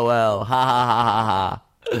 JKLOL. Ha ha ha ha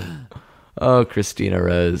ha. Oh, Christina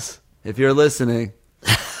Rose. If you're listening.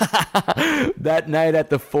 That night at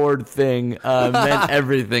the Ford thing meant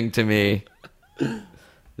everything to me.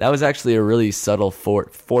 That was actually a really subtle.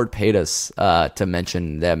 Ford paid us to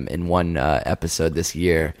mention them in one episode this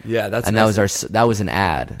year. Yeah, that's and nice. that was an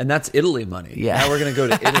ad. And that's Italy money. Yeah. Now we're gonna go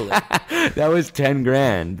to Italy. That was $10,000.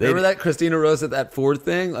 Remember that Christina Rose at that Ford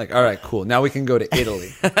thing? Like, all right, cool. Now we can go to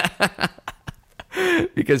Italy.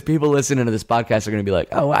 Because people listening to this podcast are going to be like,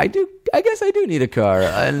 "Oh, I guess I do need a car,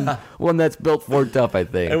 and one that's built Ford tough." I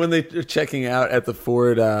think. And when they're checking out at the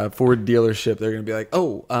Ford dealership, they're going to be like,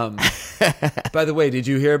 "Oh, by the way, did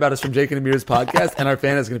you hear about us from Jake and Amir's podcast?" And our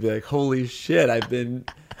fan is going to be like, "Holy shit, I've been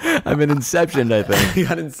Inception. I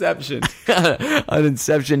think on Inception." an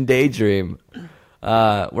Inception daydream.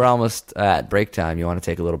 We're almost at break time. You want to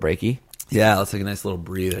take a little breaky? Yeah, let's take a nice little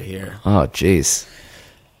breather here. Oh, jeez.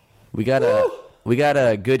 We got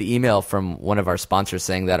a good email from one of our sponsors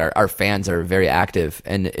saying that our fans are very active,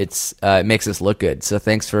 and it makes us look good. So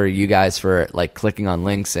thanks for you guys for like clicking on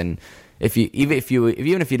links, and even if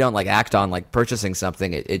you don't like act on like purchasing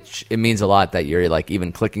something, it means a lot that you're like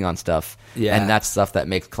even clicking on stuff. Yeah. And that's stuff that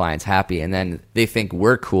makes clients happy, and then they think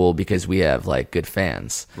we're cool because we have like good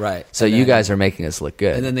fans. Right. So And you then- guys are making us look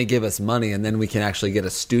good. And then they give us money, and then we can actually get a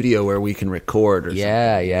studio where we can record. Or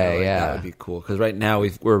Yeah, something. yeah, Like, yeah. That would be cool because right now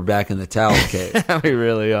we're back in the towel cave. We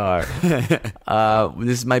really are.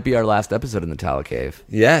 This might be our last episode in the Towel Cave.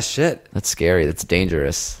 Yeah, shit. That's scary. That's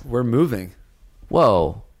dangerous. We're moving.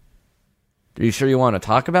 Whoa. Are you sure you want to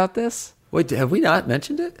talk about this? Wait, have we not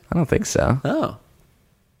mentioned it? I don't think so. Oh,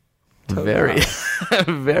 Very,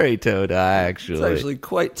 very toe-die, it's actually. actually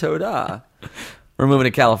quite toda. We're moving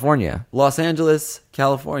to California. Los Angeles,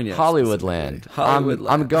 California. Hollywood land. Hollywood I'm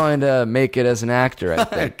land. going to make it as an actor, I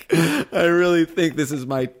think. I really think this is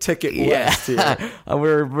my ticket west here.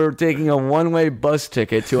 We're taking a one-way bus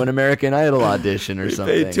ticket to an American Idol audition or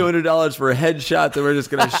something. Paid $200 for a headshot that we're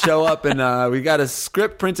just going to show up and we got a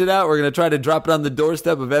script printed out. We're going to try to drop it on the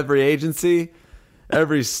doorstep of every agency,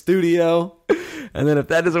 every studio. And then if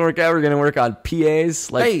that doesn't work out, we're going to work on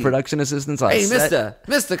PAs, like Hey. production assistants on Hey, set.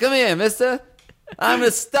 mister, come here, mister. I'm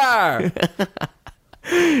a star.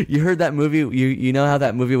 You heard that movie? You know how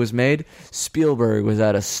that movie was made? Spielberg was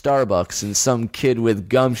at a Starbucks and some kid with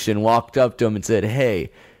gumption walked up to him and said,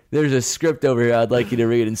 "Hey, there's a script over here I'd like you to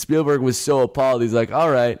read." And Spielberg was so appalled. He's like,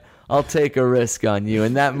 "All right, I'll take a risk on you."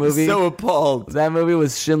 And that movie, So appalled. that movie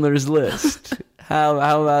was Schindler's List. How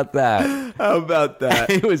about that? How about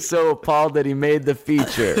that? He was so appalled that he made the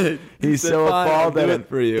feature. He's said, so "Fine, I'll appalled do that it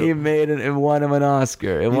for you." he made it and won him an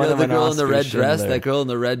Oscar. It You won know him the an girl in the Oscar, red dress? Schindler. That girl in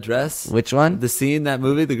the red dress? Which one? The scene, that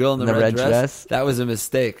movie, the girl in the red dress? That was a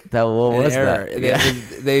mistake. What An was error.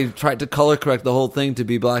 that? They tried to color correct the whole thing to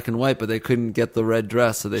be black and white, but they couldn't get the red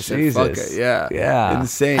dress, so they said, "Fuck Jesus. it." Yeah. Yeah.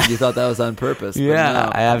 Insane. You thought that was on purpose. But Yeah,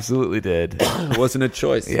 no. I absolutely did. It wasn't a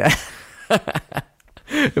choice. Yeah.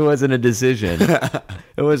 It wasn't a decision.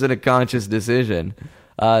 It wasn't a conscious decision.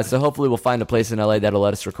 So hopefully we'll find a place in LA that'll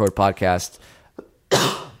let us record podcast.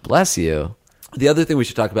 Bless you. The other thing we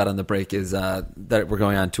should talk about on the break is that we're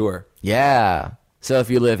going on tour. Yeah. So if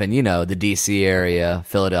you live in, the DC area,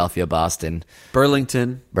 Philadelphia, Boston,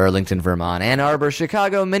 Burlington. Vermont, Ann Arbor,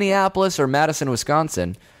 Chicago, Minneapolis, or Madison,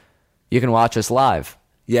 Wisconsin, you can watch us live.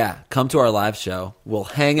 Yeah, come to our live show. We'll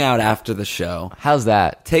hang out after the show. How's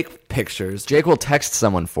that? Take pictures. Jake will text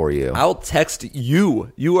someone for you. I'll text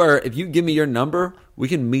you. If you give me your number, we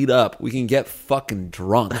can meet up. We can get fucking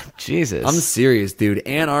drunk. Jesus. I'm serious, dude.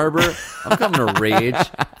 Ann Arbor, I'm coming to rage.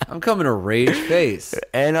 I'm coming to rage face.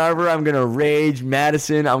 Ann Arbor, I'm going to rage.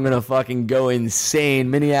 Madison, I'm going to fucking go insane.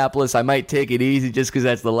 Minneapolis, I might take it easy just because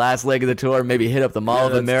that's the last leg of the tour. Maybe hit up the Mall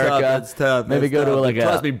of America. That's tough. Maybe go to like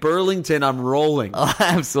Trust me, Burlington, I'm rolling.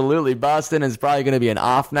 Absolutely. Boston is probably going to be an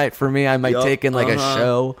off night for me. I might Yup, take in like a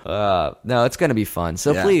show. No, it's going to be fun.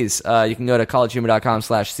 So Yeah. please, you can go to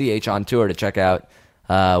collegehumor.com/ch on tour to check out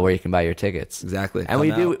where you can buy your tickets. Exactly. And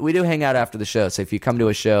Come we do hang out after the show. So if you come to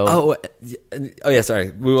a show, Oh yeah,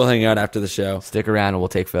 sorry. We will hang out after the show. stick around and we'll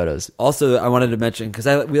take photos. Also, I wanted to mention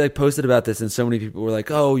because we posted about this, and so many people were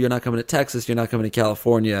like, "Oh, you're not coming to Texas, you're not coming to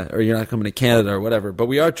California, or you're not coming to Canada, or whatever." But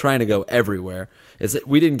we are trying to go everywhere.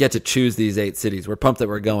 We didn't get to choose these 8 cities. We're pumped that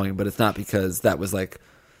we're going, but it's not because that was like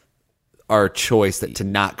our choice to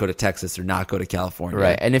not go to Texas or not go to California.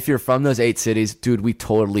 Right. And if you're from those 8 cities, dude, we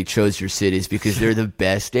totally chose your cities because they're the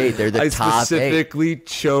best 8. They're the I top 8. specifically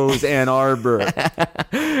chose Ann Arbor.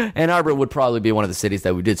 Ann Arbor would probably be one of the cities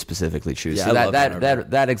that we did specifically choose. Yeah, So I love Ann Arbor.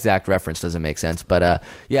 that exact reference doesn't make sense. But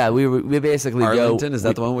yeah, we basically Arlington, go. is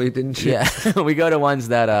that the one we didn't choose? Yeah, we go to ones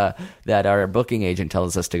that our booking agent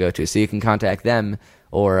tells us to go to. So you can contact them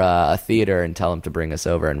or a theater and tell them to bring us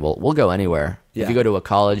over, and we'll go anywhere. Yeah. If you go to a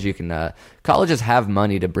college, you can. Colleges have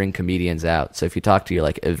money to bring comedians out. So if you talk to your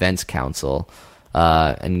like events council,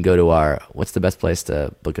 and go to our, what's the best place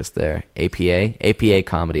to book us there? APA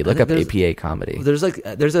Comedy. Look up APA Comedy. There's a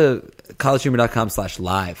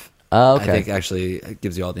collegehumor.com/live. Oh, okay. I think actually it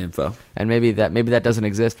gives you all the info. And maybe that doesn't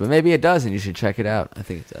exist, but maybe it does, and you should check it out. I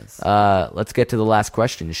think it does. Let's get to the last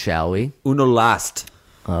question, shall we? Uno last.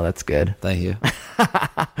 Oh, that's good. Thank you.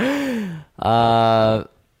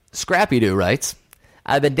 Scrappy Doo writes,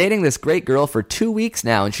 I've been dating this great girl for 2 weeks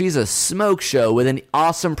now, and she's a smoke show with an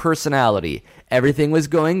awesome personality. Everything was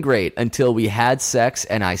going great until we had sex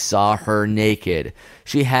and I saw her naked.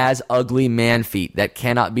 She has ugly man feet that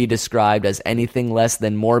cannot be described as anything less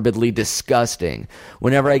than morbidly disgusting.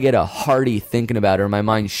 Whenever I get a hearty thinking about her, my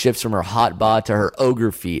mind shifts from her hot bod to her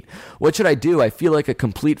ogre feet. What should I do? I feel like a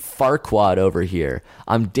complete farquad over here.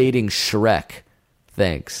 I'm dating Shrek.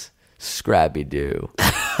 Thanks, Scrappy Doo.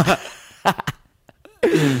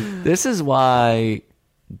 This is why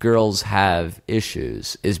girls have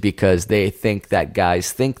issues, is because they think that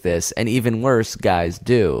guys think this, and even worse, guys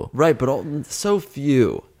do. Right, but so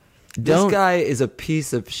few. This guy is a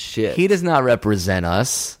piece of shit. He does not represent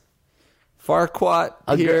us. Farquaad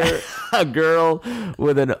A girl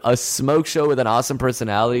with a smoke show with an awesome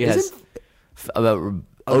personality has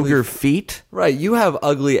ogre feet. Right, you have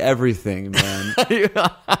ugly everything, man.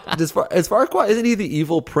 Is Farquaad, isn't he the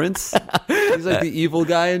evil prince? He's like the evil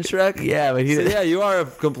guy in Shrek. Yeah, but you are a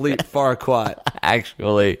complete Farquaad.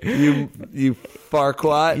 Actually, you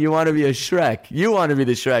Farquaad. You want to be a Shrek. You want to be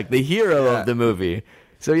the Shrek, the hero of the movie.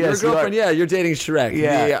 So yes, your girlfriend. You're dating Shrek.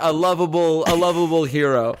 Yeah, a lovable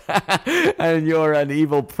hero. And you're an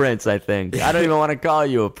evil prince. I think I don't even want to call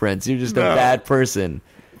you a prince. You're just a bad person.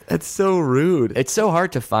 That's so rude. It's so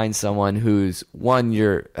hard to find someone who's, one,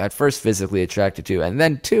 you're at first physically attracted to, and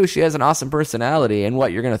then two, she has an awesome personality, and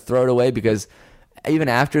what, you're going to throw it away because even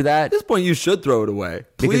after that... At this point, you should throw it away.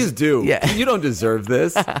 Please do. Yeah. You don't deserve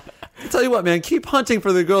this. I'll tell you what, man, keep hunting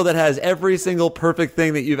for the girl that has every single perfect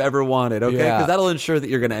thing that you've ever wanted, okay? Because that'll ensure that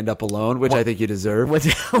you're going to end up alone, which I think you deserve. Once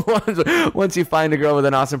you find a girl with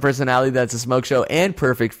an awesome personality that's a smoke show and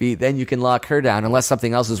perfect feet, then you can lock her down, unless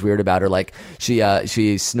something else is weird about her, like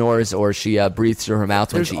she snores or she breathes through her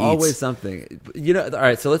mouth when she eats. There's always something. All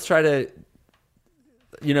right, so let's try to,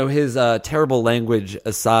 his terrible language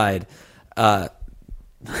aside,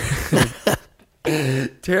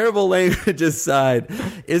 terrible language aside,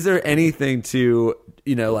 is there anything to,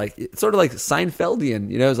 like, sort of like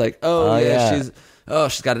Seinfeldian, it's like,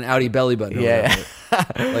 she's got an outie belly button. Yeah.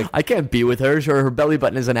 Like, I can't be with her. Sure, her belly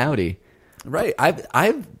button is an outie. Right.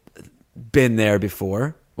 I've been there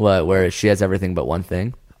before. What, where she has everything but one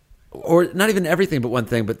thing? Or not even everything but one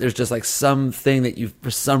thing, but there's just like something that you for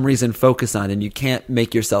some reason focus on and you can't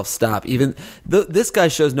make yourself stop. Even this guy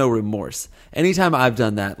shows no remorse. Anytime I've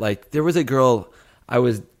done that, like there was a girl I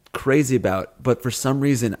was crazy about, but for some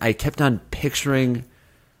reason I kept on picturing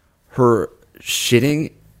her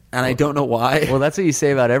shitting, and I don't know why. Well, that's what you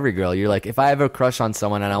say about every girl. You're like, if I have a crush on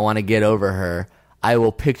someone and I want to get over her, I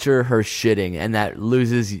will picture her shitting, and that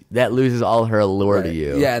loses all her allure to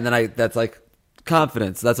you. Yeah, and then that's like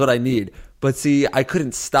confidence. That's what I need. But see, I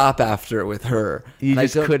couldn't stop after it with her.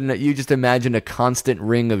 You just imagined a constant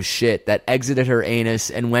ring of shit that exited her anus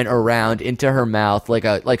and went around into her mouth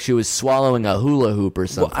like she was swallowing a hula hoop or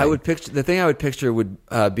something. Well, the thing I would picture would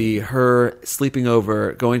be her sleeping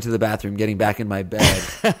over, going to the bathroom, getting back in my bed,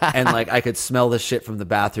 and like I could smell the shit from the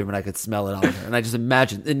bathroom and I could smell it on her. And I just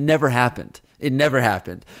imagined it never happened.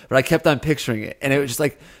 But I kept on picturing it, and it was just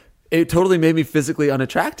like, it totally made me physically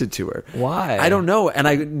unattracted to her. Why? I don't know. And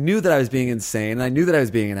I knew that I was being insane. And I knew that I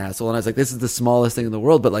was being an asshole. And I was like, this is the smallest thing in the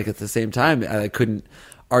world. But like at the same time, I couldn't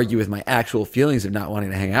argue with my actual feelings of not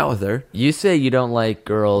wanting to hang out with her. You say you don't like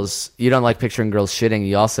girls. You don't like picturing girls shitting.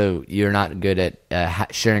 You're not good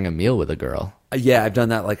at sharing a meal with a girl. Yeah, I've done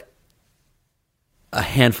that like a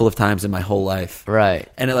handful of times in my whole life. Right.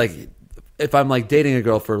 And if I'm like dating a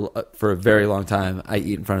girl for a very long time, I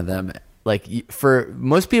eat in front of them. Like, for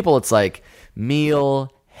most people, it's like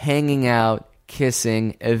meal, hanging out,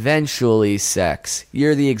 kissing, eventually sex.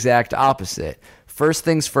 You're the exact opposite. First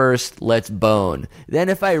things first, let's bone. Then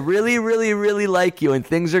if I really, really, really like you and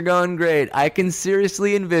things are going great, I can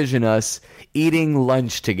seriously envision us eating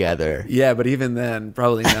lunch together. Yeah, but even then,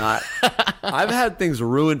 probably not. I've had things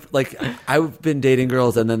ruined. Like, I've been dating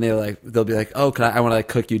girls, and then they'll be like, "Oh, I want to like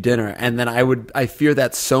cook you dinner," and then I fear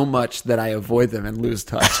that so much that I avoid them and lose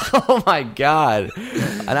touch. Oh my god!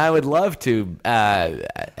 And I would love to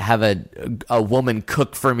have a woman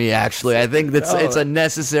cook for me. Actually, I think it's a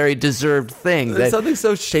necessary, deserved thing. There's something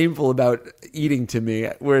so shameful about eating to me,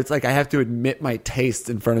 where it's like I have to admit my taste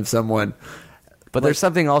in front of someone. But there's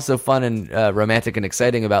something also fun and romantic and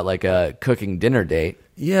exciting about like a cooking dinner date.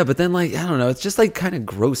 Yeah, but then like I don't know, it's just like kind of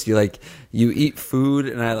gross. You eat food,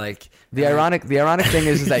 and I like The ironic thing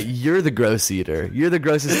is that you're the gross eater. You're the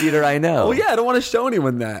grossest eater I know. Oh yeah, I don't want to show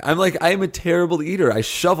anyone that. I'm a terrible eater. I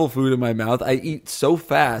shovel food in my mouth. I eat so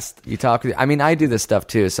fast. I mean, I do this stuff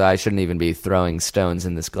too, so I shouldn't even be throwing stones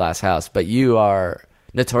in this glass house. But you are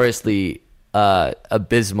notoriously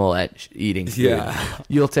abysmal at eating food. Yeah.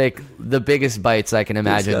 You'll take the biggest bites I can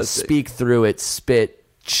imagine, Disgusting. speak through it, spit,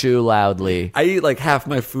 chew loudly. I eat like half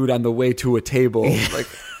my food on the way to a table. Like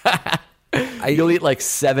You'll eat like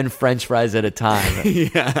 7 French fries at a time.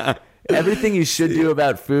 yeah. Everything you should do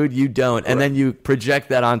about food, you don't, and then you project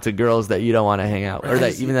that onto girls that you don't want to hang out with, or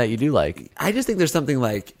that you do like. I just think there's something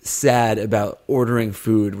like sad about ordering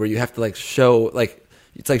food where you have to like show like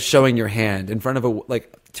it's like showing your hand in front of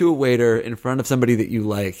to a waiter in front of somebody that you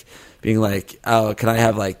like, being like, oh, can I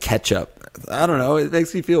have like ketchup? I don't know. It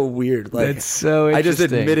makes me feel weird. Like That's so I just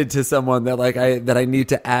interesting. admitted to someone that I need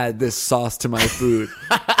to add this sauce to my food.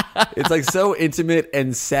 It's like so intimate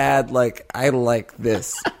and sad. Like I like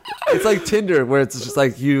this. It's like Tinder where it's just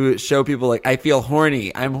like you show people like I feel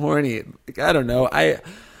horny. I'm horny. Like, I don't know.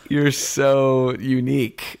 You're so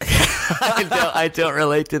unique. I don't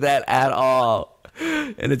relate to that at all.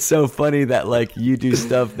 And it's so funny that like you do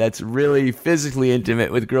stuff that's really physically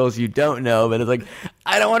intimate with girls you don't know, but it's like,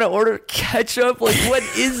 I don't want to order ketchup. Like, what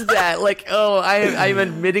is that? Like, oh, I'm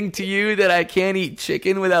admitting to you that I can't eat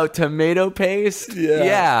chicken without tomato paste.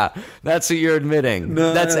 Yeah, that's what you're admitting.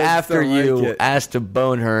 No, that's I after don't like you it. asked to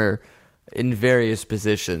bone her in various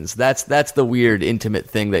positions. That's the weird intimate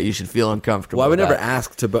thing that you should feel uncomfortable. Well, I would never about.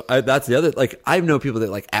 ask to. That's the other. Like, I know people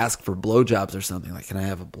that like ask for blowjobs or something. Like, can I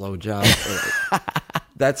have a blowjob?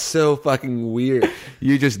 That's so fucking weird.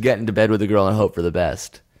 You just get into bed with a girl and hope for the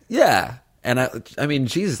best. Yeah, and I mean,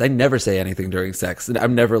 Jesus, I never say anything during sex.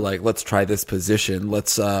 I'm never like, let's try this position.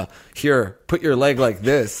 Let's here, put your leg like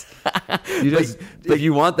this. You just, if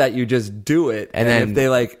you want that, you just do it. And And then- if they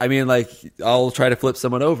like, I mean, like, I'll try to flip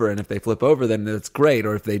someone over, and if they flip over, then it's great.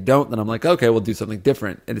 Or if they don't, then I'm like, okay, we'll do something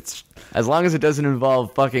different. And it's As long as it doesn't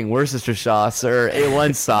involve fucking Worcestershire sauce or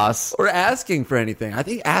A1 sauce. or asking for anything. I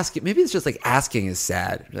think asking, maybe it's just like asking is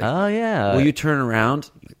sad. Like, Oh, yeah. will you turn around?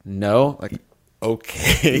 No. Like,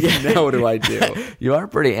 okay. Now what do I do? You are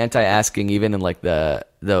pretty anti-asking even in like the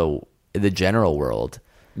general world.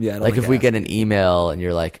 Yeah, I don't Like if we asking. get an email and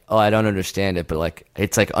you're like, "Oh, I don't understand it," but like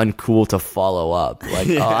it's like uncool to follow up. Like,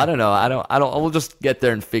 "Oh, I don't know. I don't we'll just get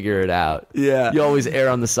there and figure it out." Yeah. You always err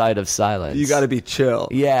on the side of silence. You got to be chill.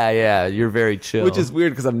 Yeah, you're very chill. Which is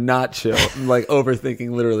weird because I'm not chill. I'm like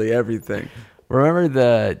overthinking literally everything.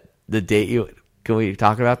 Remember the date you can we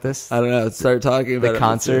talk about this? I don't know. Start talking about The it.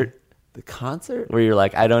 concert The concert? where you're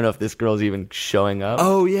like, I don't know if this girl's even showing up.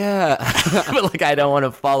 Oh, yeah. But like I don't want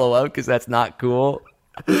to follow up because that's not cool.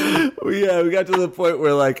 Yeah, we got to the point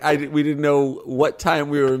where like we didn't know what time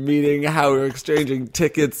we were meeting, how we were exchanging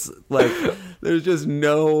tickets. Like there's just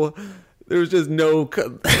no.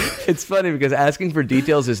 It's funny because asking for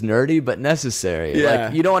details is nerdy but necessary. Yeah.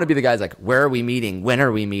 Like you don't want to be the guys like, where are we meeting? When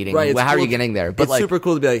are we meeting? Right, it's How are cool- you getting there? But it's like, super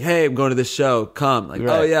cool to be like, hey, I'm going to this show. Come. Like,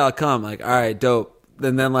 Right. oh yeah, I'll come. Like, all right, dope.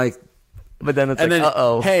 And then like, but then it's and like, then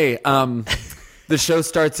uh-oh. hey, the show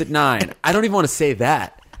starts at 9. I don't even want to say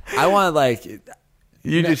that. I want to like.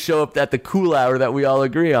 You just show up at the cool hour that we all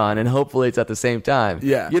agree on, and hopefully it's at the same time.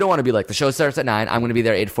 Yeah. You don't want to be like, the show starts at 9, I'm going to be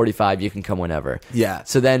there 8:45, you can come whenever. Yeah.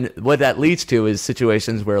 So then what that leads to is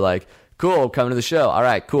situations where like, cool, come to the show. All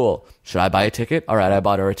right, cool. Should I buy a ticket? All right, I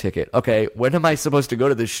bought her a ticket. Okay, when am I supposed to go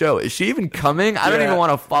to the show? Is she even coming? I don't Yeah. even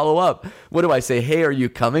want to follow up. What do I say? Hey, are you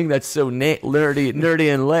coming? That's so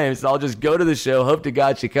nerdy and lame. So I'll just go to the show, hope to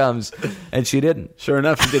God she comes, and she didn't. Sure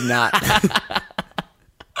enough, she did not.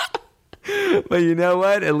 But you know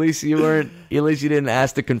what? At least you didn't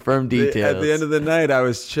ask to confirm details. At the end of the night, I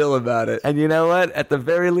was chill about it. And you know what? At the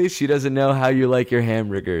very least, she doesn't know how you like your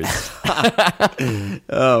hamburgers.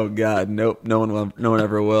 Oh God, nope. No one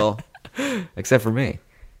ever will. Except for me.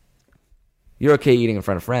 You're okay eating in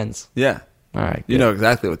front of friends. Yeah. All right. You know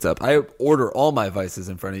exactly what's up. I order all my vices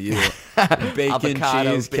in front of you. Bacon,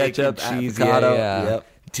 Avocado, cheese, bacon, ketchup, cheese, avocado. yeah. Yep.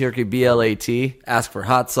 Turkey BLAT. Ask for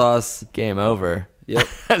hot sauce. Game over. Yep.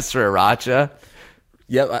 Sriracha.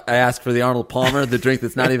 Yep. I asked for the Arnold Palmer, the drink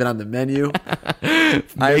that's not even on the menu.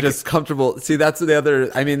 I'm just comfortable. See, that's the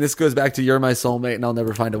other. I mean, this goes back to you're my soulmate and I'll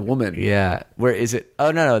never find a woman. Yeah. Where is it?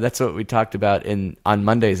 Oh, no. That's what we talked about on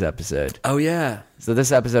Monday's episode. Oh yeah. So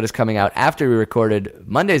this episode is coming out after we recorded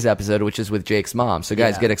Monday's episode, which is with Jake's mom. So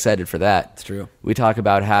guys, Yeah. get excited for that. It's true. We talk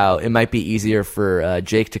about how it might be easier for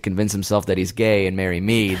Jake to convince himself that he's gay and marry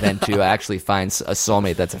me than to actually find a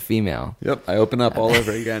soulmate that's a female. Yep, I open up all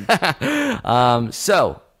over again.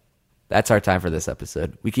 So that's our time for this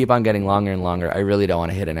episode. We keep on getting longer and longer. I really don't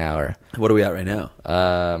want to hit an hour. What are we at right now?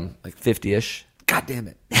 Like 50-ish. God damn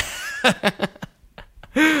it.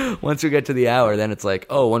 Once we get to the hour, then it's like,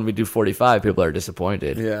 oh, when we do 45, people are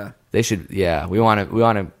disappointed. Yeah. They should, yeah. We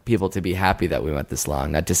want people to be happy that we went this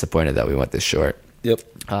long, not disappointed that we went this short. Yep.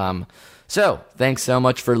 So, thanks so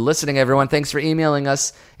much for listening, everyone. Thanks for emailing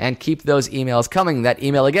us, and keep those emails coming. That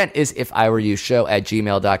email, again, is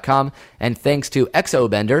ifiwereyoushow@gmail.com. And thanks to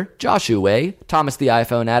Exobender, Joshua, Thomas the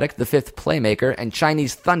iPhone Addict, The Fifth Playmaker, and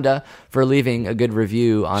Chinese Thunder for leaving a good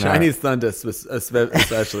review on Chinese Thunder,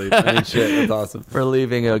 especially. I mean, shit, that's awesome. for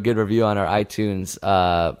leaving a good review on our iTunes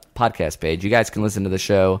podcast page. You guys can listen to the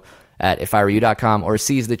show at ifiwereyou.com or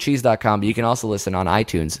seizethecheese.com, but you can also listen on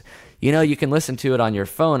iTunes. You know, you can listen to it on your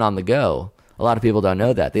phone on the go. A lot of people don't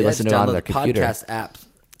know that. They listen to it on their computer.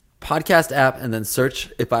 Podcast app, and then search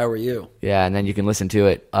If I Were You. Yeah, and then you can listen to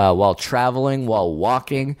it while traveling, while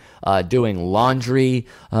walking, doing laundry,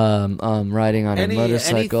 riding on a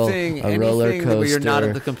motorcycle, a roller coaster. Where you're not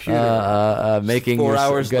at the computer. Making 4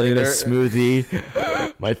 hours getting later. a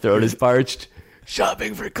smoothie. My throat is parched.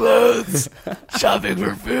 Shopping for clothes. Shopping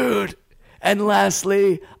for food. And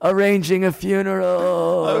lastly, arranging a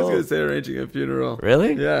funeral. I was going to say arranging a funeral.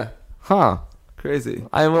 Really? Yeah. Huh. Crazy.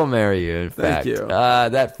 I will marry you, in fact. Thank you.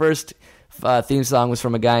 That first theme song was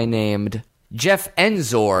from a guy named Jeff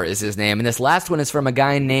Enzor is his name, and this last one is from a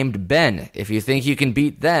guy named Ben. If you think you can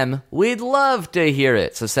beat them, we'd love to hear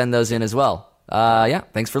it, so send those in as well. Yeah,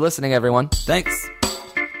 thanks for listening, everyone. Thanks.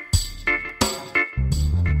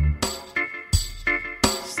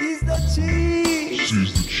 Seize the cheese.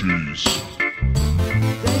 Seize the cheese.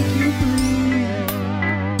 Thank you,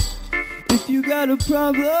 please. If you got a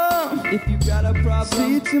problem,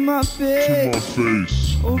 say it to my To face. my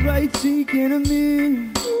face. Alright, cheek enemy.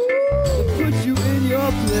 Put you in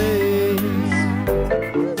your place.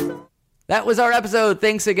 That was our episode.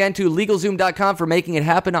 Thanks again to LegalZoom.com for making it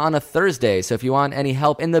happen on a Thursday. So if you want any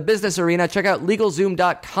help in the business arena, check out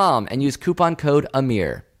LegalZoom.com and use coupon code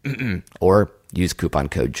Amir. Or use coupon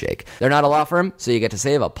code Jake. They're not a law firm, so you get to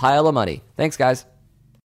save a pile of money. Thanks, guys.